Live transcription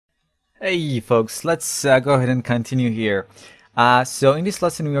Hey folks, let's go ahead and continue here. So in this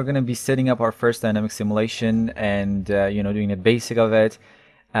lesson, we are going to be setting up our first dynamic simulation and doing a basic of it.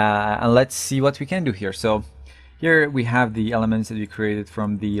 And let's see what we can do here. So here we have the elements that we created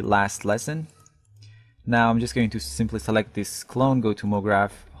from the last lesson. Now I'm just going to simply select this clone, go to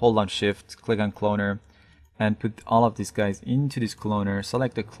MoGraph, hold on Shift, click on Cloner, and put all of these guys into this cloner.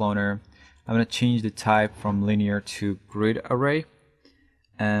 Select the cloner. I'm going to change the type from linear to grid array.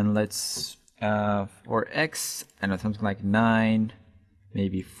 And let's for x, I don't know, something like 9,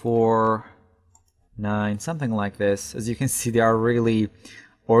 maybe 4, 9, something like this. As you can see, they are really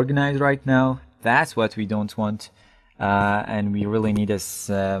organized right now. That's what we don't want, and we really need as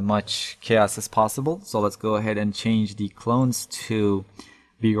much chaos as possible. So let's go ahead and change the clones to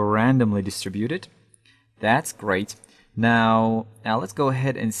be randomly distributed. That's great. Now let's go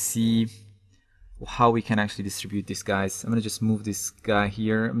ahead and see how we can actually distribute these guys. I'm gonna just move this guy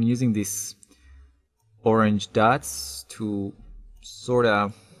here. I'm using these orange dots to sort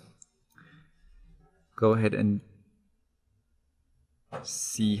of go ahead and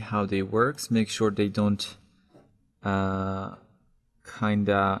see how they work. Make sure they don't kinda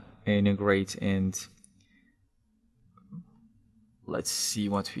integrate, and let's see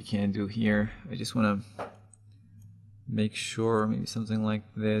what we can do here. I just want to make sure maybe something like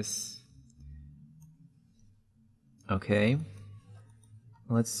this. Okay,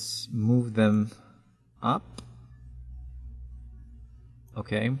 let's move them up.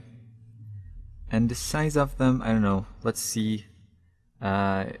 Okay, and the size of them, I don't know. Let's see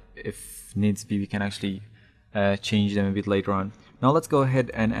if needs be we can actually change them a bit later on. Now let's go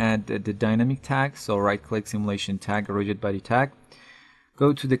ahead and add the dynamic tag. So right click, simulation tag, rigid body tag.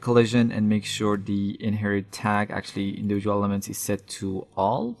 Go to the collision and make sure the inherit tag, actually individual elements, is set to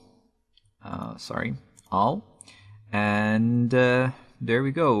all. All. And there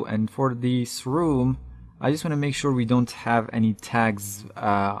we go. And for this room, I just want to make sure we don't have any tags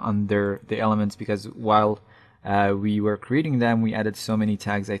under the elements, because while we were creating them, we added so many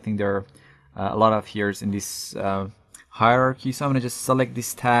tags. I think there are a lot of here's in this hierarchy. So I'm going to just select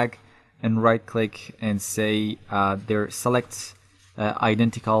this tag and right click and say they're select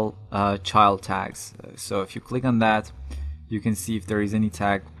identical child tags. So if you click on that, you can see if there is any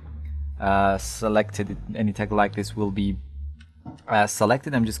tag selected, any tag like this will be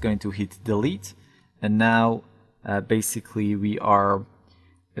selected. I'm just going to hit delete, and now basically we don't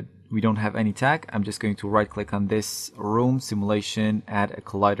have any tag. I'm just going to right click on this room simulation, add a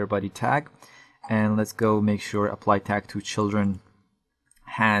collider body tag, and let's go make sure apply tag to children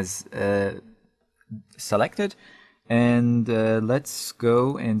has selected, and let's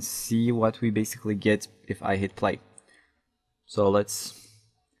go and see what we basically get if I hit play. So let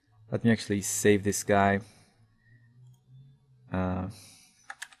me actually save this guy.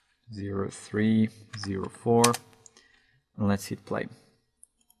 0304, and let's hit play.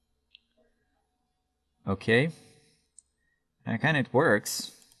 Okay, and kind of it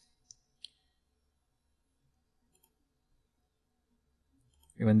works.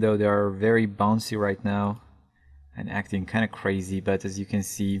 Even though they are very bouncy right now and acting kind of crazy, but as you can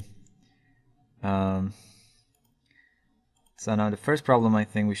see, so now the first problem I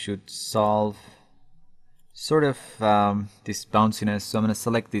think we should solve sort of this bounciness. So I'm going to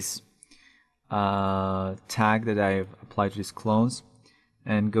select this tag that I've applied to these clones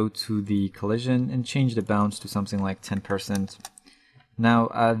and go to the collision and change the bounce to something like 10%. Now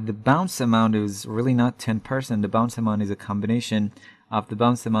the bounce amount is really not 10%. The bounce amount is a combination of the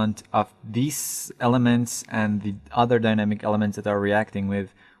bounce amount of these elements and the other dynamic elements that are reacting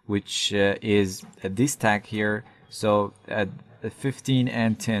with, which is this tag here. So 15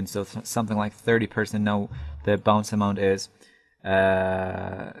 and 10, so something like 30% now the bounce amount is.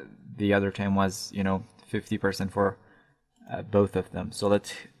 The other time was 50% for both of them. So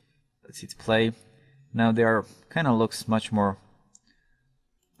let's hit play. Now they are kind of looks much more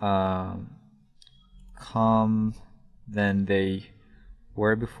calm than they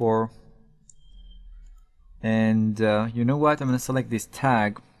were before. And you know what? I'm gonna select this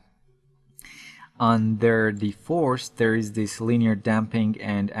tag. Under the force, there is this linear damping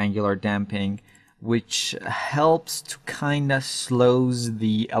and angular damping, which helps to kind of slows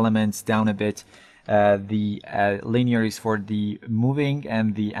the elements down a bit. The linear is for the moving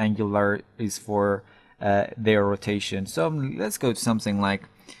and the angular is for their rotation. So let's go to something like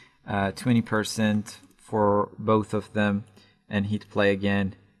 20% for both of them and hit play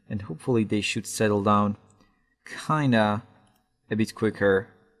again, and hopefully they should settle down kinda a bit quicker.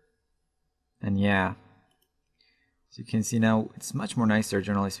 And yeah, as you can see now, it's much more nicer,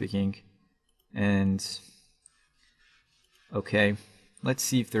 generally speaking. And okay, let's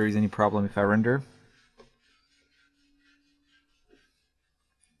see if there is any problem if I render.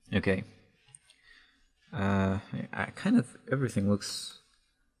 Okay. I kind of, everything looks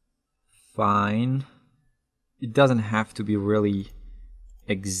fine. It doesn't have to be really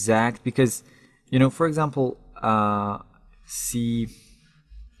exact because, you know, for example, see,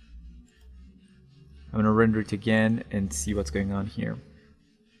 I'm gonna render it again and see what's going on here.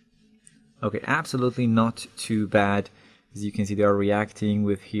 Okay, absolutely not too bad. As you can see, they are reacting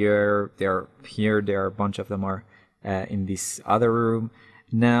with here. They're here. There are a bunch of them are in this other room.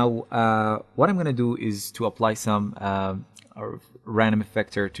 Now, what I'm gonna do is to apply some random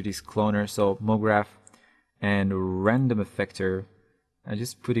effector to this cloner. So MoGraph and random effector. I'm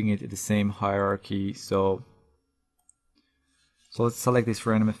just putting it in the same hierarchy. So let's select this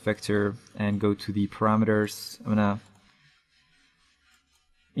random effector and go to the parameters. I'm gonna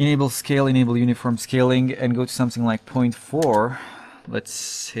enable scale, enable uniform scaling, and go to something like 0.4.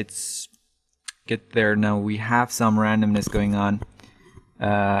 Let's get there. Now we have some randomness going on,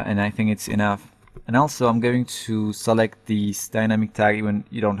 and I think it's enough. And also I'm going to select this dynamic tag, even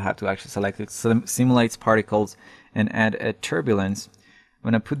you don't have to actually select it. Simulates particles and add a turbulence.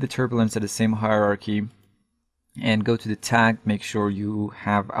 I'm going to put the turbulence at the same hierarchy and go to the tag, make sure you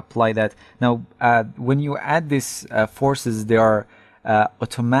have applied that. Now when you add these forces, they are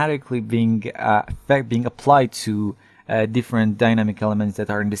automatically being applied to different dynamic elements that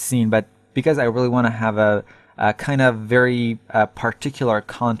are in the scene, but because I really want to have a kind of very particular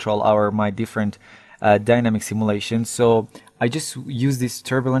control over my different dynamic simulations, so I just use this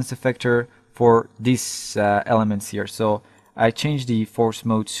turbulence effector for these elements here. So I change the force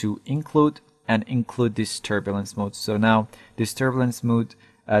mode to include and include this turbulence mode. So now this turbulence mode,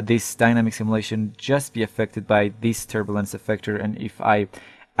 this dynamic simulation just be affected by this turbulence effector, and if I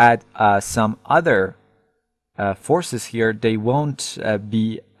add some other forces here, they won't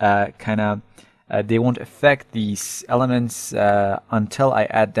be they won't affect these elements until I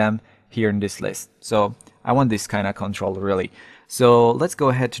add them here in this list. So I want this kind of control really. So let's go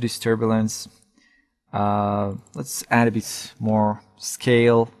ahead to this turbulence. Let's add a bit more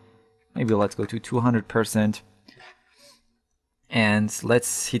scale. Maybe let's go to 200%. And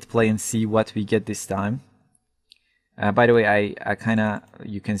let's hit play and see what we get this time. By the way, I kind of,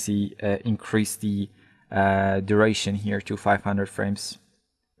 you can see, increase the duration here to 500 frames,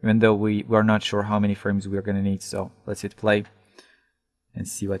 even though we're not sure how many frames we're going to need. So let's hit play and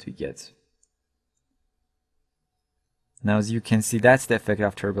see what we get. Now, as you can see, that's the effect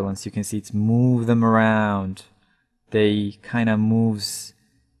of turbulence. You can see it's move them around. They kind of moves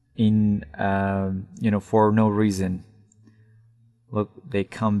in, you know, for no reason. Look, they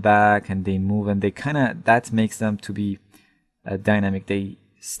come back and they move, and they kind of, that makes them to be dynamic. They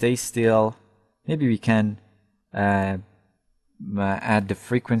stay still. Maybe we can add the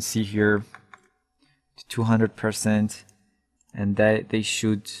frequency here to 200%, and that they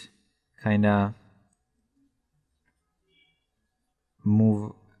should kind of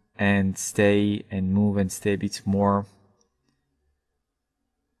move and stay and move and stay a bit more.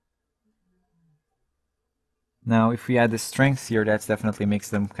 Now if we add the strength here, that definitely makes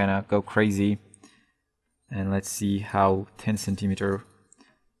them kind of go crazy. And let's see how 10 centimeter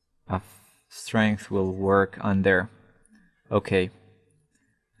of strength will work on there. Okay,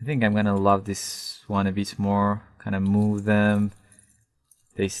 I think I'm gonna love this one a bit more. Kind of move them,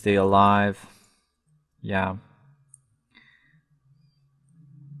 they stay alive. Yeah.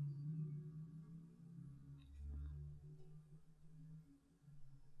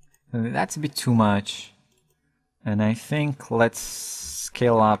 That's a bit too much, and I think let's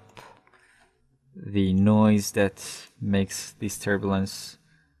scale up the noise that makes this turbulence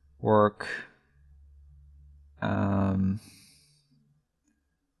work.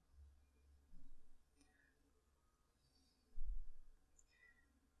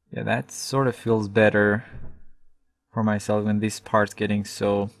 Yeah, that sort of feels better for myself when this part's getting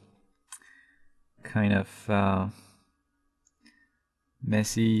so kind of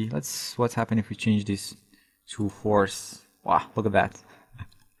messy. What's happening if we change this to force? Wow, look at that.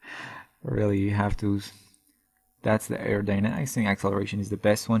 Really, you have to, that's the aerodynamics. I think acceleration is the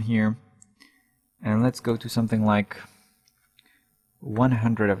best one here. And let's go to something like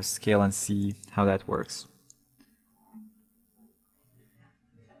 100 of a scale and see how that works.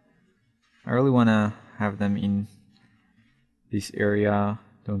 I really want to have them in this area.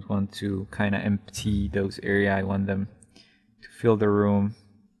 Don't want to kind of empty those area. I want them to fill the room.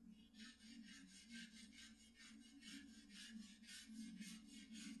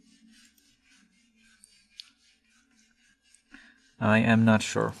 I am not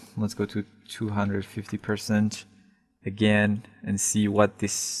sure. Let's go to 250%. again and see what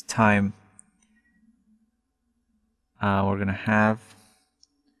this time we're gonna have.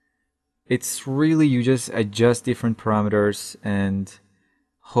 It's really, you just adjust different parameters and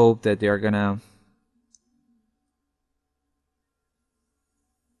hope that they are gonna.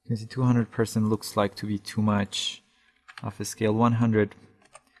 You can see 200% looks like to be too much of a scale.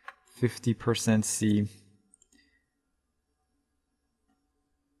 150% C.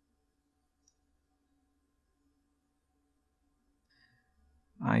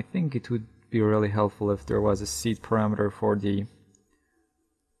 I think it would be really helpful if there was a seed parameter for the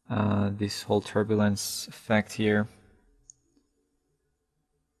this whole turbulence effect here.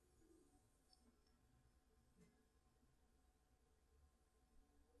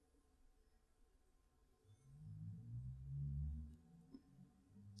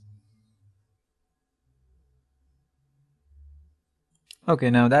 Okay,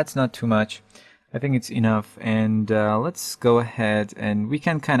 now that's not too much. I think it's enough, and let's go ahead and we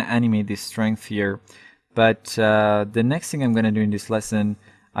can kind of animate this strength here. But the next thing I'm going to do in this lesson,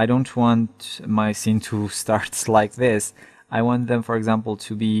 I don't want my scene to start like this. I want them, for example,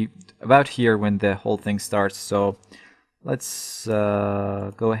 to be about here when the whole thing starts. So let's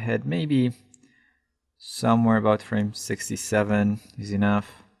go ahead, maybe somewhere about frame 67 is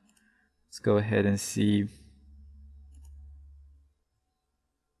enough. Let's go ahead and see.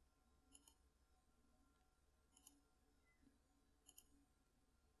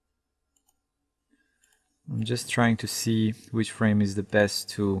 I'm just trying to see which frame is the best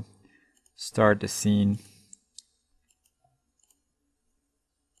to start the scene.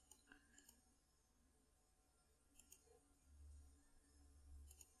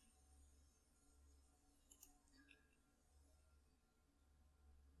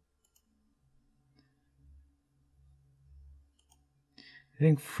 I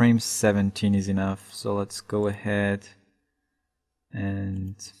think frame 17 is enough, so let's go ahead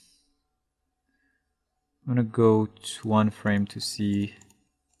and I'm gonna go to one frame to see.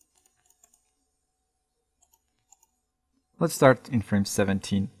 Let's start in frame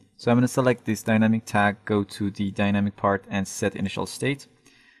 17. So I'm gonna select this dynamic tag, go to the dynamic part and set initial state.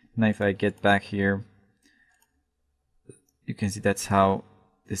 Now if I get back here, you can see that's how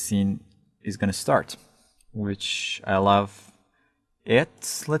the scene is gonna start, which I love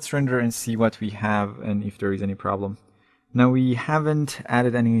it. Let's render and see what we have and if there is any problem. Now we haven't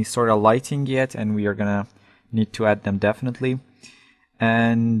added any sort of lighting yet, and we are gonna need to add them definitely.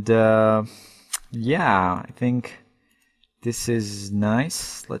 And yeah, I think this is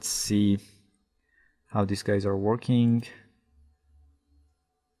nice. Let's see how these guys are working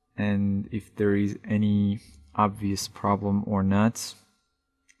and if there is any obvious problem or not.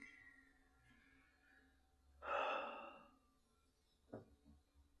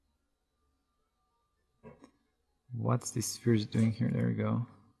 What's this spheres doing here? There we go.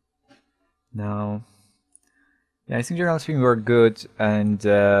 Now, yeah, I think generally speaking we're good, and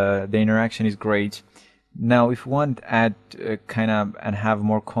the interaction is great. Now, if we want to add kind of and have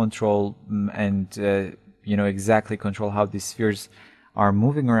more control and you know, exactly control how these spheres are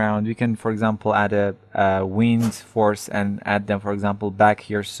moving around, we can, for example, add a wind force and add them, for example, back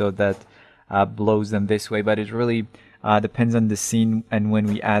here so that blows them this way. But it really depends on the scene, and when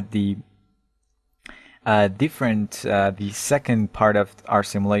we add the the second part of our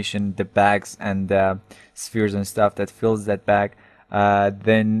simulation, the bags and the spheres and stuff that fills that bag,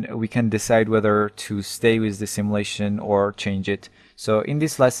 then we can decide whether to stay with the simulation or change it. So in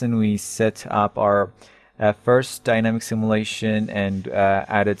this lesson we set up our first dynamic simulation and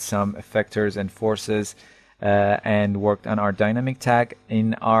added some effectors and forces and worked on our dynamic tag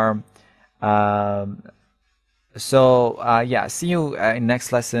in our yeah, see you in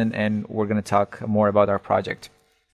next lesson, and we're going to talk more about our project.